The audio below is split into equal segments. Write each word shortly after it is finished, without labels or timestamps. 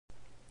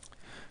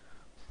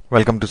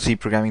Welcome to C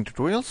Programming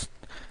Tutorials.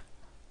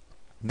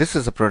 This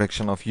is a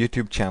production of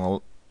YouTube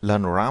channel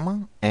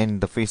Learnorama and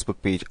the Facebook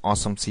page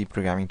Awesome C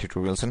Programming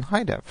Tutorials in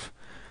High Def.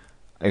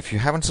 If you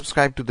haven't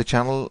subscribed to the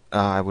channel,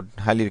 I would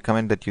highly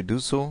recommend that you do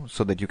so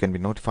that you can be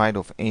notified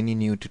of any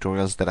new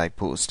tutorials that I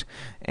post.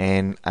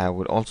 And I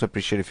would also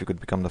appreciate if you could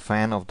become the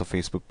fan of the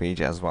Facebook page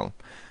as well.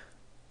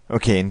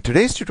 Okay, in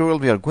today's tutorial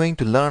we are going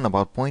to learn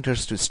about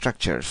pointers to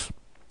structures.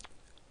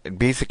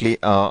 Basically,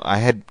 I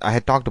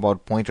had talked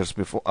about pointers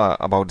before,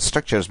 about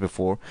structures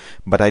before,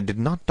 but I did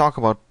not talk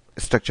about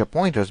structure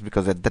pointers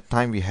because at that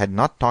time we had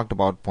not talked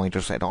about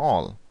pointers at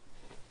all.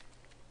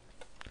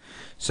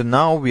 So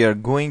now we are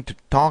going to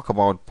talk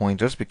about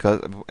pointers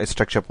because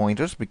structure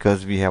pointers,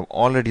 because we have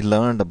already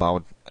learned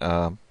about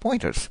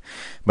pointers.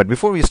 But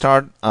before we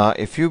start,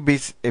 if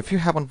you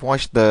haven't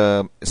watched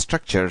the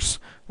structures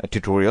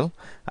tutorial,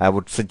 I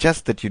would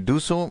suggest that you do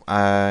so.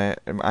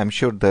 I'm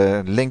sure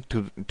the link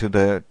to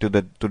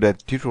the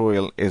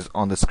tutorial is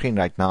on the screen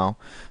right now.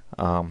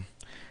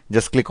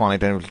 Just click on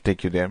it and it will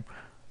take you there.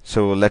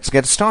 So let's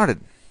get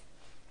started.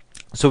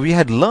 So we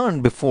had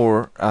learned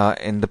before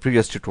in the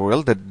previous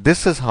tutorial that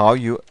this is how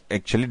you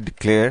actually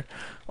declare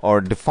or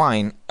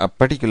define a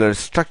particular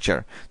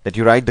structure. That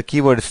you write the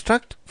keyword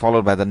struct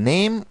followed by the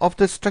name of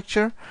the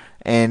structure,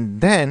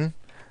 and then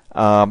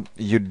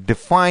you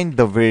define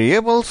the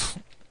variables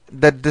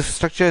that this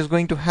structure is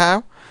going to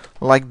have,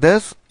 like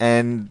this,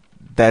 and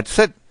that's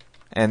it.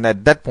 And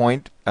at that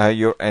point,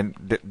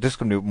 this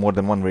can be more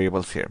than one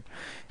variables here,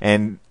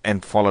 and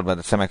followed by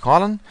the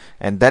semicolon,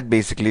 and that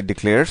basically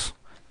declares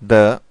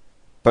that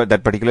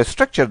particular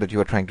structure that you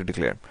are trying to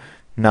declare.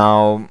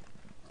 Now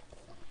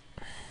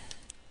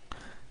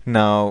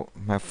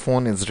my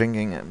phone is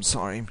ringing. I'm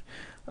sorry.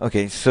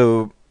 Okay,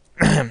 so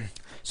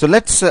so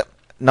let's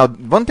now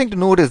one thing to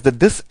note is that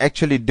this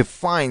actually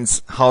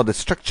defines how the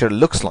structure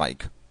looks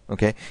like.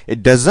 Okay,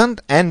 it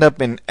doesn't end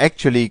up in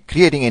actually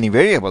creating any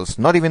variables,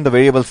 not even the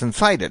variables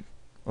inside it.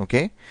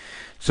 Okay,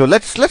 so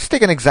let's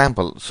take an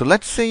example. So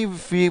let's say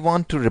if we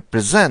want to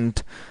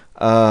represent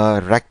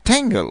a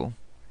rectangle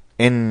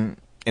in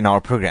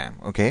our program.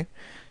 Okay,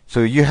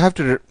 so you have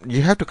to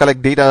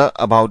collect data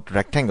about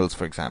rectangles,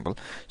 for example.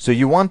 So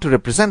you want to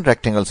represent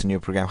rectangles in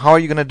your program. How are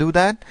you going to do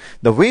that?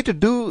 The way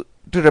to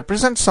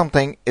represent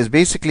something is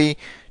basically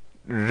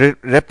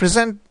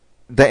represent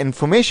the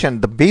information,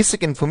 the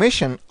basic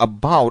information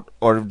about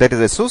or that is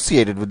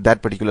associated with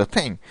that particular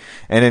thing.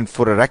 And then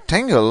for a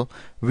rectangle,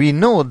 we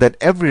know that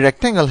every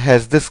rectangle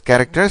has this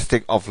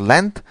characteristic of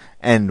length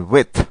and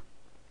width,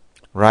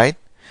 right?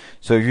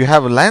 So you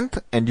have a length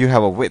and you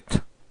have a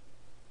width,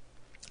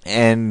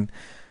 and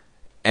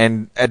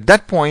at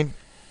that point,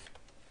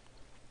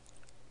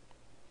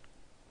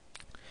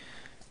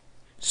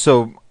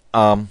 so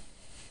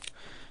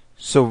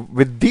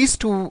with these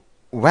two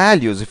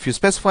values, if you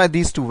specify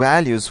these two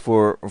values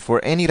for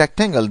any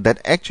rectangle,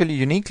 that actually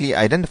uniquely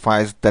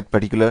identifies that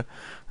particular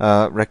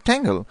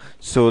rectangle.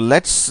 So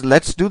let's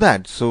do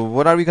that. So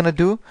what are we going to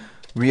do?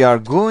 We are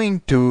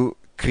going to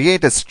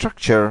create a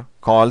structure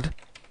called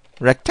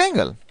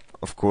rectangle,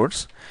 of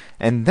course,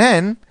 and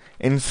then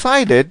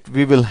inside it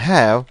we will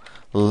have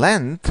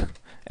length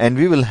and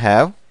we will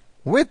have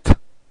width.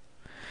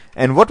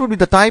 And what would be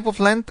the type of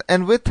length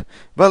and width?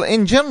 Well,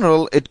 in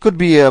general, it could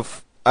be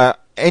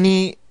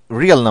any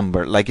real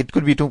number, like it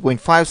could be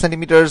 2.5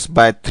 centimeters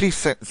by 3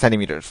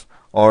 centimeters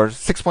or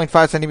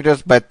 6.5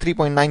 centimeters by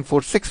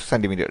 3.946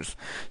 centimeters.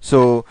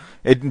 So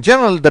in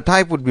general the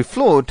type would be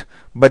float,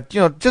 but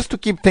just to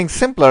keep things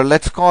simpler,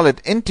 let's call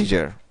it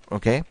integer.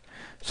 Okay,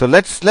 so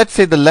let's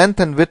say the length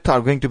and width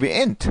are going to be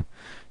int.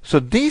 So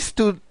these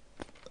two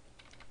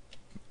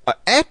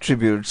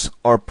attributes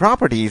or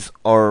properties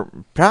or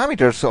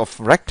parameters of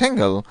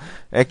rectangle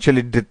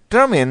actually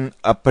determine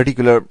a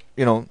particular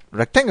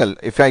rectangle.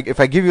 If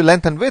I give you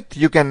length and width,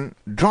 you can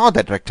draw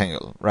that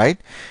rectangle, right?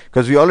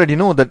 Because we already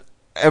know that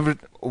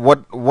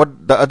what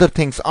the other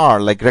things are.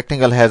 Like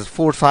rectangle has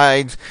 4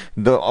 sides,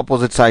 the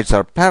opposite sides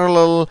are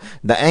parallel,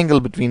 the angle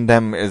between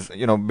them is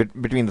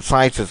between the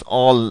sides is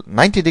all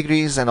 90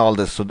 degrees and all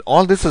this. So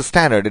all this is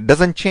standard. It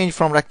doesn't change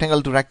from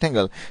rectangle to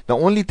rectangle. The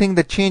only thing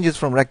that changes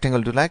from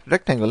rectangle to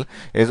rectangle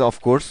is, of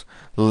course,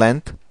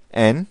 length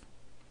and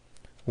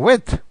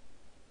width.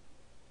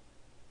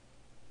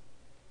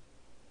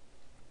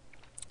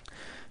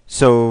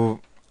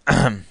 So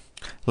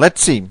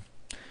let's see.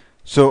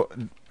 So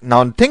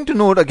now, thing to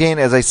note again,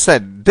 as I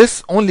said,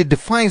 this only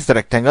defines the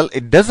rectangle.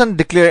 It doesn't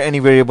declare any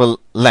variable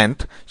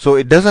length, so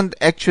it doesn't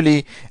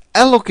actually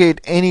allocate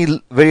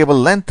any variable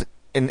length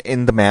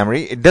in the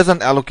memory. It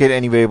doesn't allocate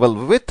any variable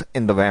width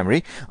in the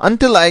memory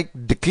until I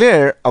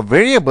declare a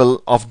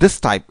variable of this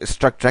type,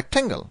 struct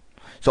rectangle.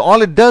 So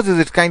all it does is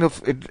it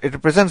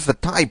represents the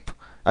type,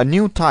 a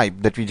new type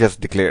that we just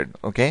declared.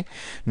 Okay.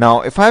 Now,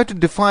 if I have to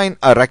define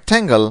a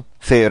rectangle,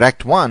 say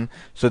rect1,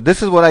 so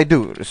this is what I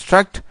do: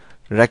 struct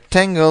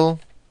rectangle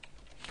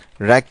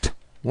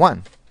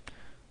rect1.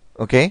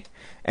 Okay,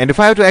 and if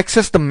I have to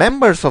access the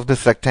members of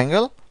this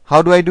rectangle,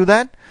 how do I do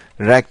that?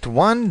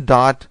 Rect1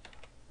 dot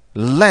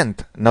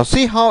length. Now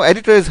see how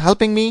editor is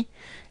helping me.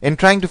 in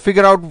trying to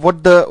figure out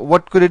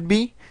what could it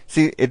be?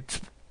 See,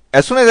 it's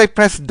as soon as I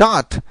press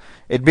dot,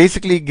 it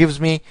basically gives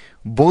me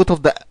both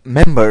of the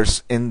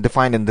members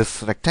defined in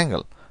this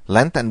rectangle,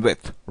 length and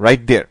width,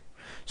 right there.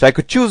 So I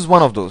could choose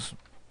one of those,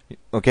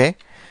 okay?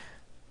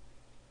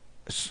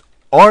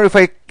 Or if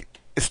I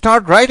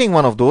start writing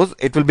one of those,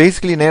 it will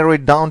basically narrow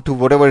it down to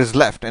whatever is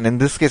left, and in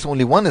this case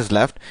only one is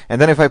left,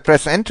 and then if I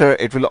press enter,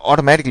 it will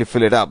automatically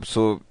fill it up.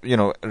 So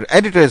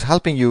editor is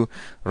helping you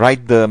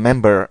write the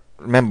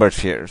members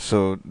here,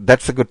 so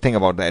that's a good thing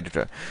about the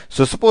editor.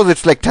 So suppose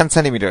it's like 10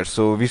 centimeters,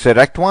 so we say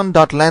rect1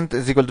 dot length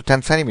is equal to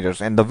 10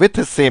 centimeters, and the width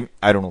is same,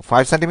 I don't know,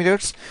 5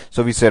 centimeters,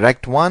 so we say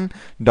rect1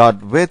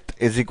 dot width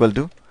is equal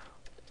to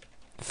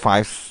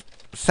 5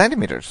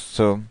 centimeters.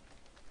 So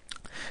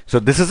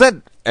this is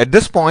it. At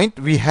this point,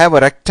 we have a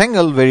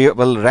rectangle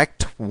variable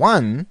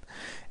rect1,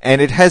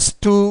 and it has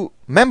two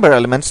member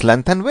elements,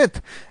 length and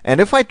width. And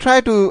if I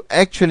try to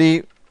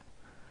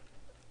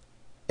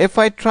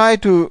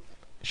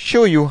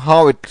show you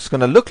how it's going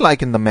to look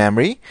like in the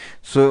memory,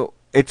 so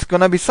it's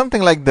going to be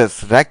something like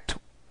this,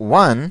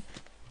 rect1,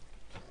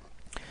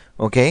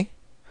 okay,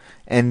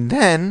 and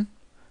then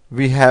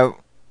we have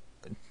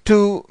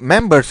two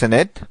members in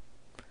it.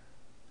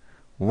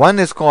 One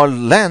is called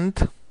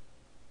length,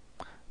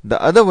 the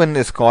other one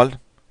is called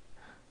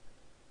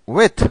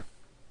width,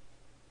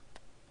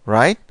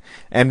 right?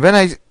 And when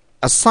I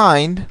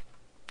assigned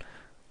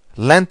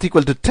length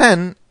equal to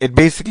 10, it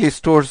basically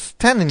stores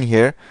 10 in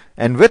here,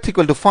 and width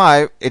equal to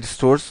 5, it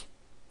stores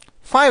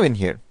 5 in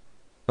here,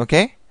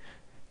 okay?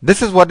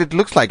 This is what it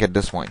looks like at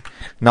this point.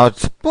 Now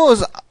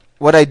suppose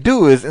what I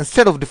do is,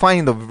 instead of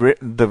defining a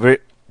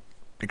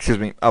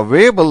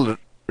variable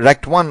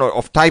rect1 or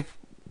of type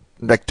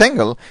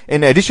rectangle,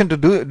 in addition to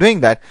doing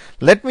that,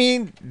 let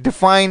me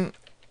define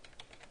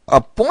a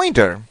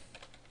pointer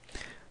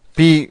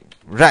p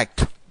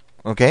rect,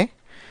 okay?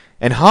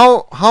 And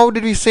how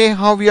did we say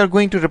how we are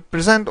going to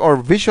represent or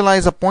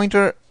visualize a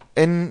pointer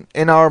in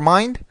our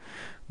mind?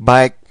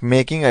 By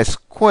making a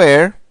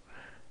square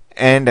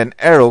and an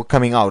arrow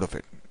coming out of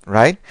it,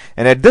 right?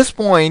 And at this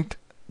point,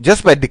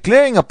 just by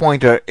declaring a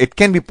pointer, it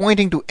can be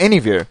pointing to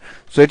anywhere.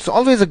 So it's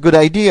always a good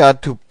idea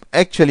to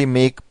actually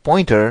make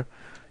pointer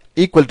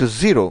equal to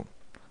 0.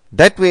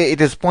 That way it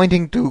is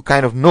pointing to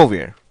kind of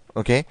nowhere,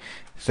 okay?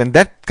 So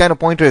that kind of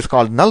pointer is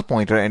called null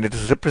pointer, and it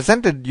is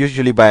represented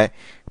usually by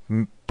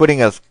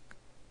putting a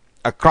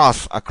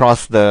cross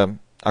across the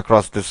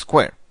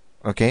square,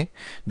 okay?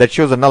 That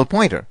shows a null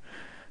pointer.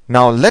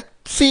 Now let's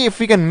see if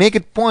we can make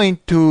it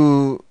point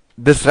to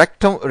this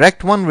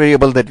rect1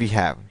 variable that we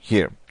have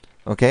here,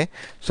 okay?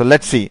 So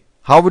let's see,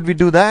 how would we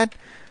do that?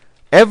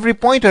 Every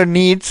pointer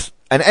needs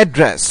an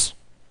address,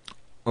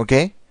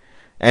 okay?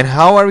 And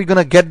how are we going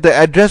to get the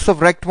address of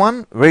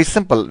rect1? Very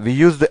simple. We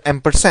use the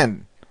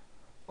ampersand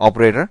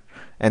operator,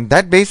 and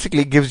that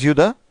basically gives you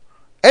the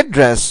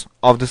address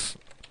of this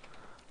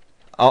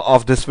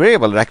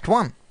variable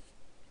rect1.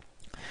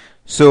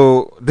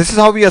 So this is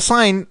how we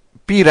assign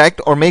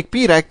prect or make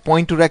prect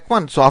point to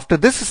rect1. So after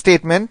this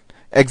statement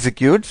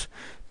executes,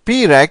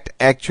 prect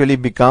actually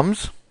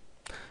becomes,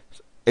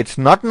 it's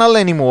not null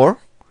anymore,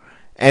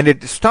 and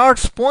it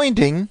starts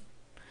pointing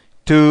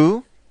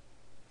to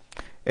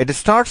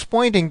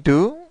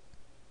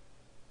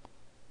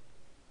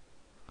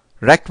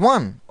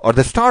rect1 or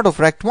the start of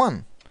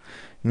rect1.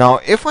 Now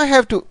if I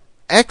have to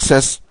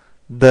access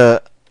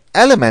the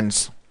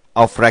elements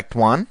of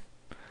rect1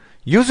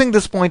 using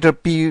this pointer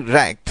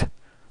prect,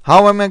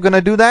 how am I going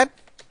to do that?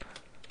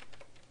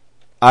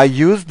 I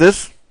use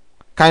this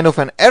kind of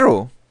an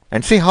arrow,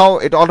 and see how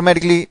it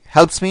automatically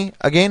helps me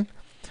again.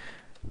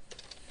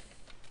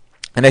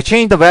 And I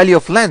change the value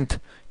of length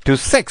to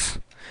 6.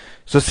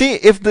 So see,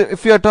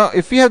 if you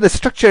have the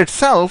structure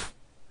itself,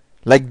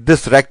 like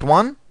this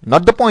rect1,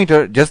 not the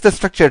pointer, just the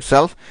structure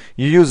itself,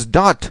 you use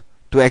dot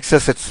to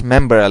access its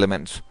member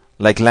elements,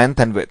 like length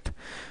and width.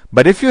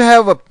 But if you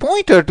have a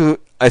pointer to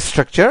a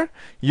structure,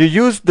 you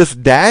use this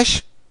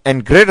dash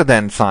and greater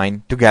than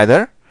sign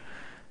together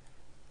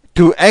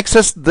to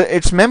access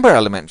its member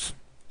elements.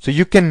 So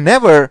you can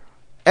never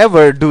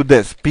ever do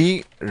this,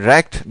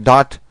 prect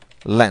dot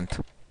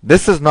length.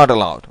 This is not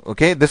allowed,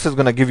 okay? This is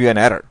going to give you an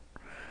error,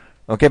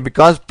 okay?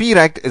 Because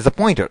prect is a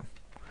pointer.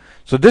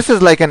 So this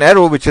is like an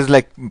arrow which is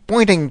like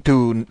pointing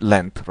to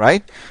length,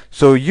 right?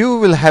 So you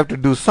will have to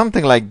do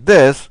something like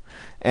this,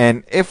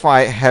 and if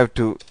I have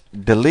to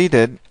delete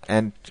it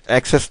and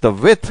access the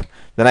width,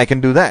 then I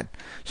can do that.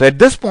 So at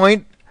this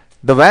point,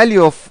 the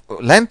value of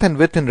length and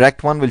width in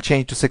rect1 will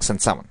change to 6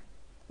 and 7,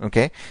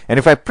 okay? And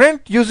if I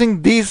print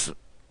using these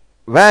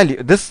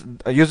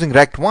using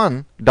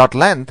rect1 dot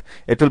length,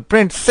 it will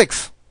print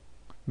 6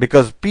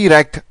 because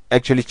prect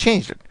actually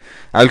changed it.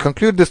 I will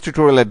conclude this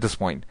tutorial at this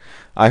point.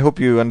 I hope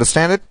you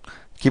understand it.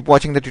 Keep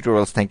watching the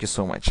tutorials. Thank you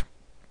so much.